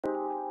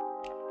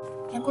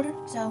camcorder,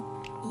 so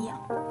yeah.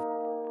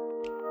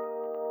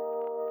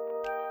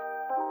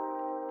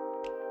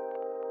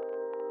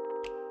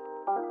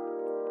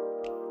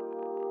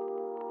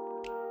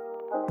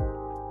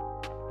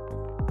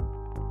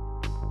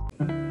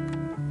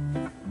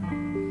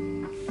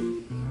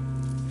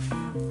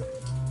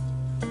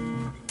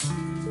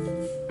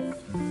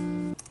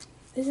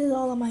 This is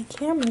all of my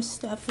camera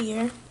stuff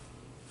here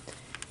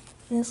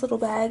in this little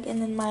bag,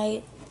 and then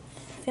my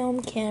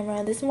film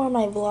camera. This is more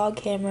my vlog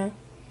camera.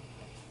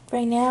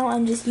 Right now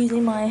I'm just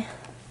using my,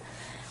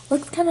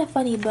 looks kind of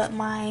funny, but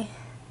my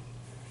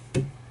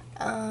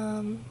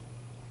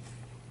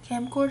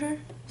camcorder,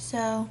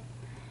 so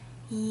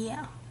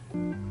yeah.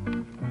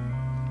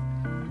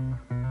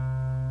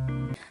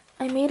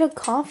 I made a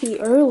coffee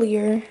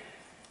earlier,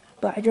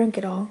 but I drank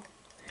it all.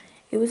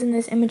 It was in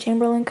this Emma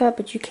Chamberlain cup,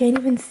 but you can't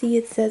even see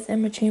it says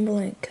Emma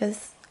Chamberlain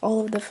because all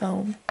of the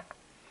foam.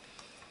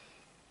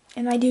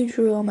 And I do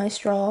drool on my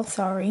straw,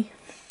 sorry.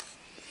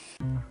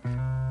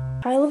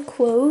 Pile of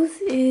clothes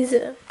is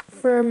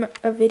from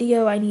a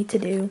video I need to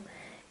do,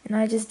 and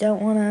I just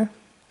don't want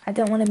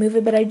to move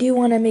it, but I do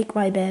want to make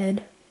my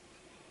bed.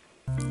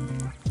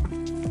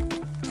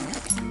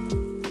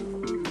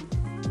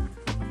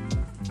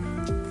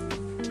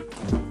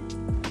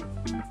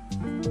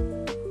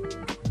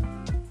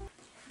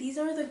 These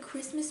are the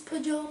Christmas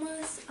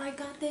pajamas I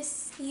got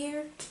this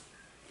year.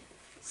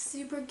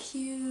 Super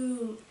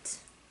cute.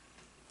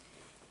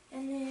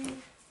 And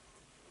then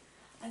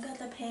I got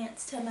the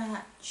pants to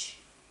match.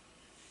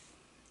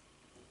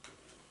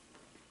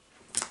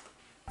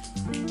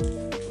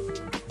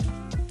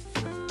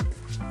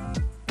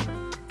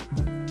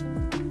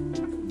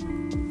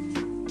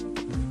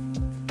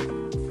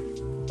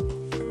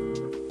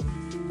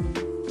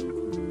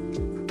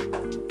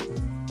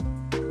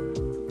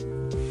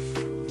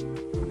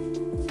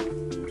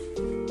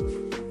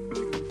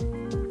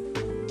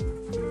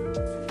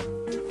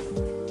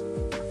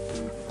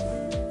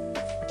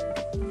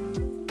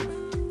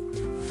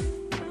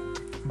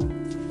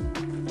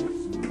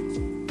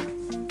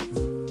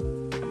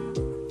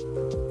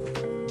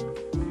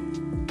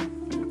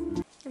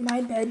 My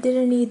bed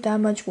didn't need that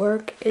much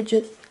work. It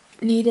just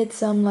needed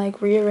some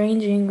like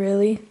rearranging,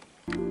 really.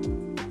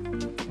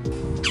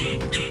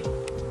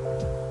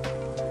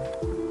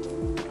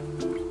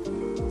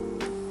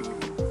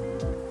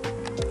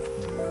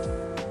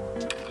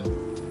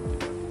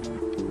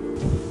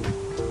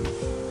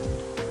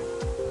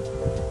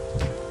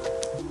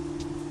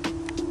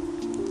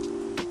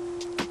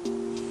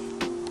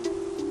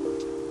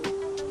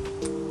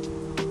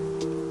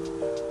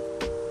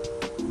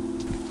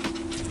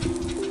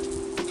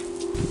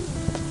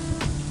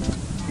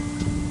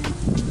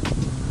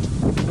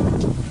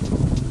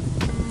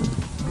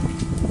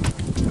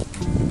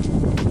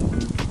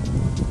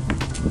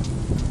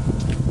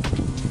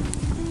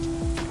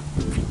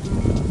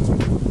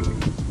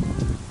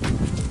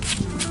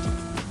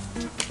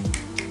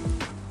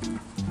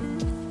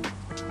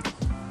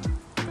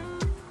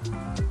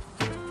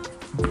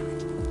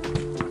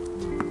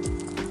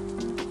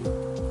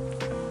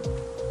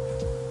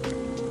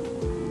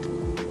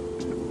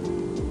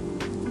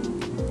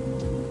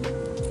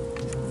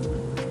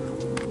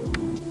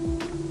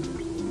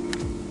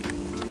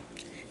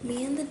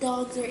 Me and the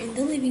dogs are in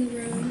the living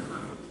room.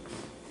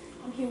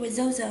 I'm here with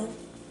Zozo.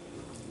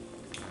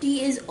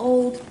 She is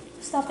old.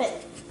 Stop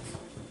it.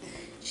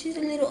 She's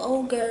a little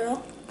old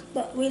girl,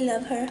 but we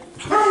love her.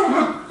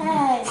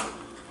 Hey.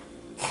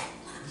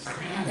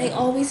 They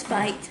always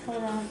fight.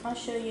 Hold on, I'll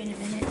show you in a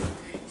minute.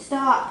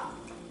 Stop.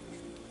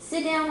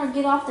 Sit down or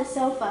get off the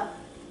sofa.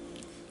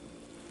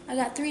 I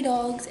got 3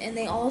 dogs and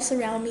they all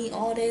surround me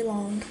all day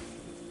long.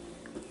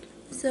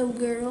 So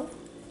girl,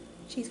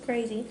 she's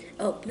crazy.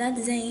 Oh,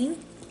 that's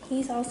Zane.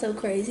 He's also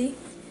crazy.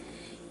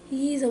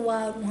 He's a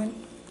wild one.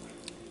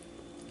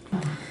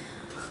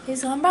 Okay,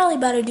 so I'm probably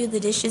about to do the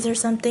dishes or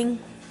something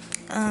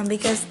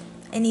because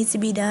it needs to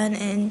be done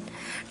and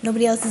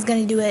nobody else is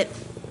gonna do it.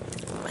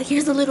 But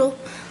here's a little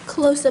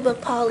close-up of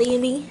Polly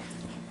and me.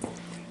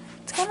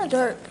 It's kind of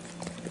dark.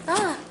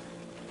 Ah!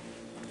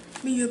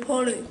 Me and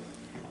Polly.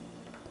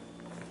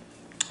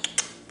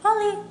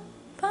 Polly!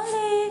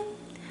 Polly!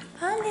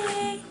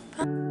 Polly!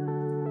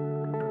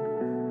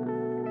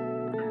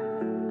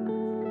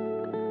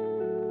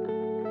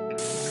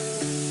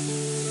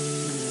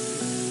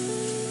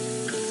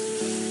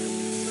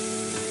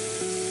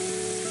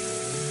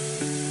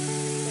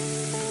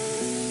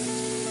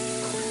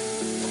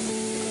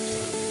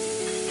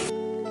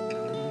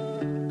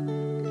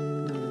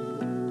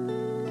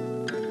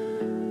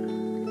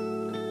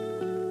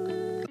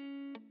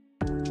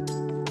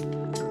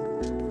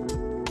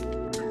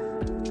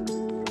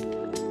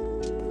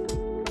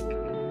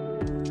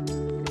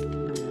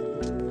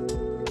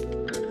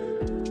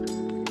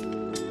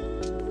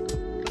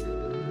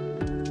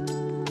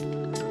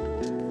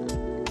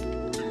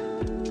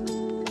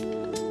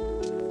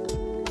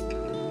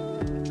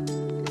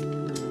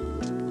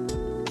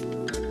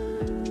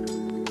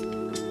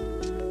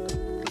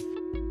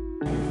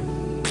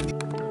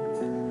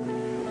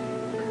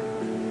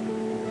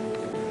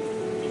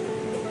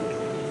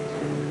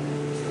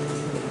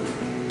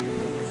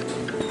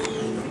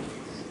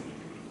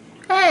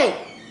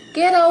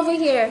 Get over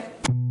here.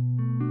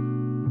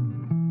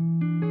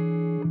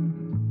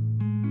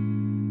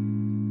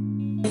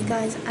 Hey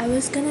guys, I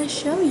was gonna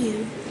show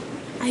you.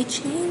 I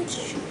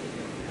changed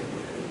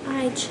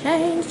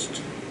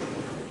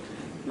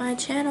my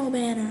channel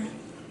banner.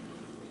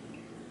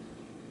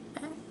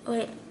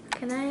 Wait,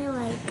 can I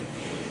like...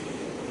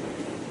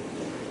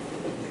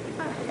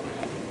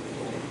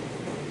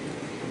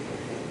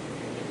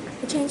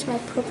 I changed my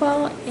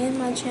profile and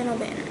my channel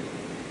banner.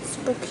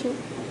 Super cute.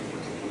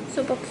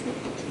 Super cute.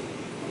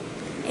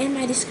 And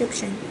my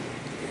description.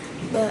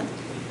 But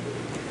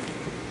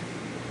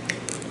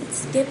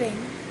it's giving.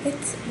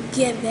 It's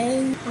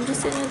giving. I'm just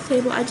sitting at the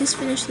table. I just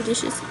finished the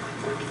dishes.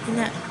 And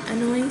that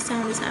annoying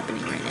sound is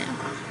happening right now.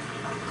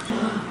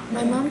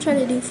 My mom tried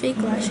to do fake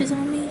lashes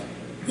on me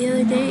the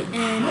other day,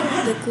 and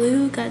the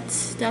glue got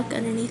stuck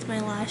underneath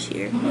my lash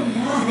here.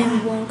 And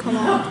it won't come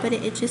off, but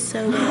it itches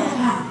so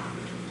bad.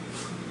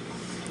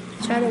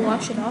 I try to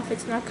wash it off.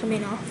 It's not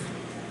coming off.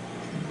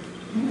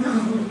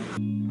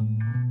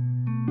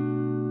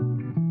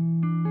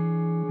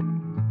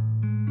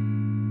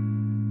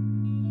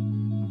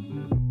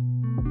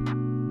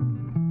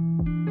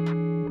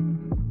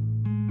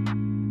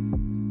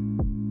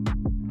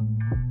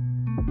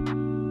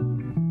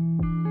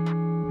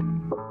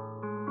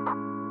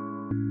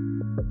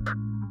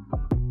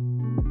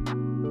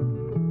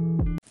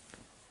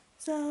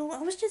 So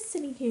I was just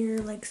sitting here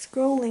like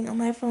scrolling on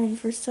my phone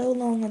for so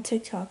long on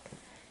TikTok,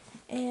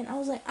 and I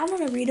was like, I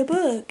want to read a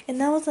book, and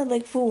that was at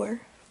like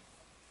 4.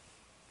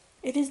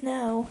 It is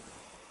now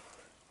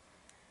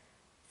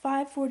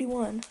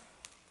 5:41,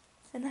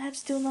 and I have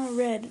still not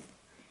read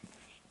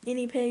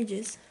any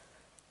pages.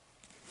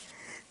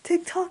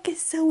 TikTok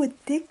is so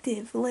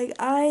addictive. Like,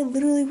 I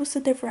literally will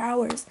sit there for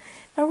hours.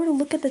 If I were to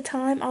look at the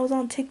time I was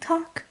on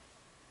TikTok,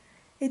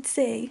 it'd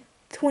say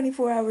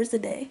 24 hours a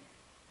day.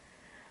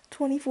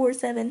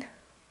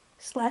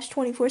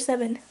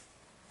 24/7/24/7.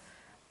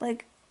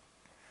 Like,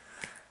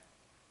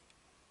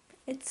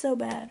 it's so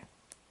bad.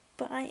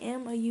 But I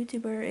am a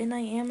YouTuber and I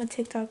am a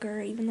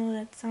TikToker, even though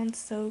that sounds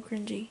so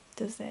cringy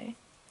to say.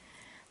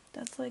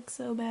 That's like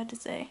so bad to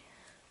say.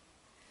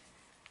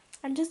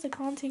 I'm just a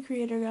content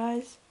creator,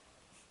 guys.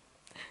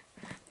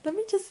 Let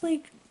me just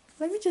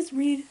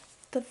read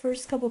the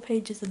first couple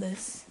pages of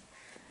this.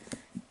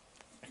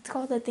 It's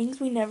called The Things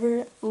We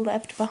Never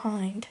Left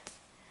Behind.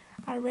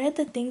 I read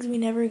The Things We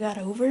Never Got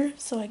Over,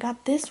 so I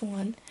got this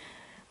one,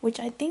 which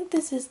I think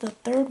this is the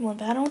 3rd one,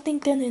 but I don't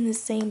think they're in the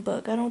same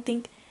book. I don't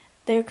think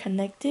they're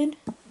connected,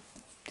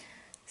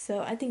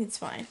 so I think it's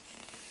fine.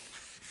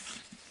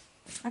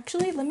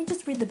 Actually, let me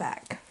just read the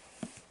back.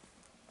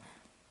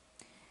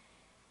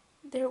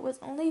 There was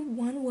only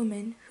one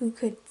woman who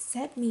could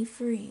set me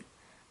free,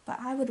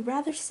 but I would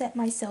rather set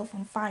myself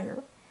on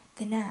fire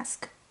than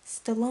ask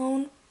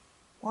Stallone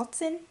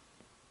Watson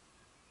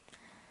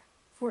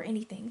for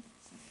anything.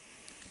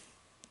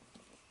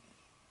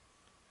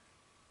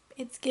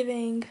 It's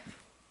giving,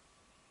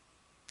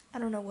 I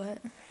don't know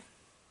what.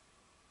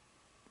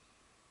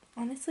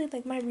 Honestly,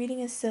 like, my reading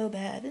is so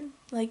bad.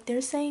 Like,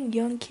 they're saying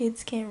young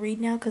kids can't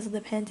read now because of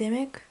the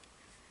pandemic.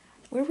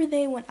 Where were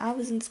they when I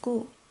was in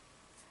school?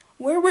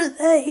 Where were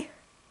they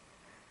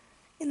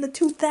in the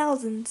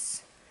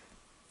 2000s?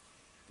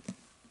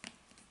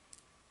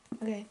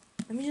 Okay,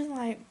 let me just,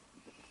 like,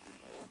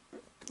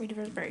 read the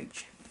first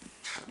page.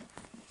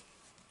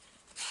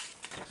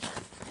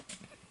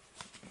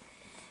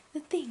 The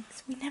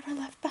things we never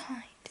left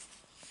behind.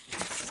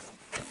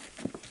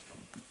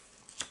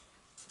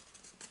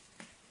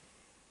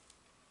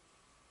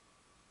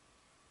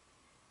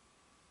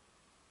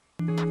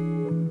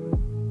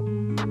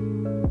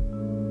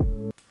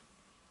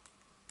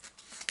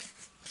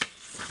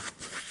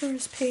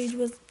 First page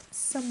was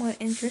somewhat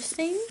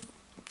interesting.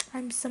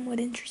 I'm somewhat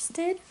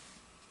interested.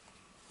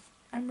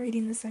 I'm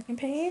reading the 2nd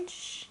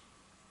page.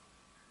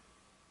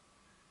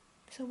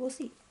 So we'll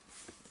see.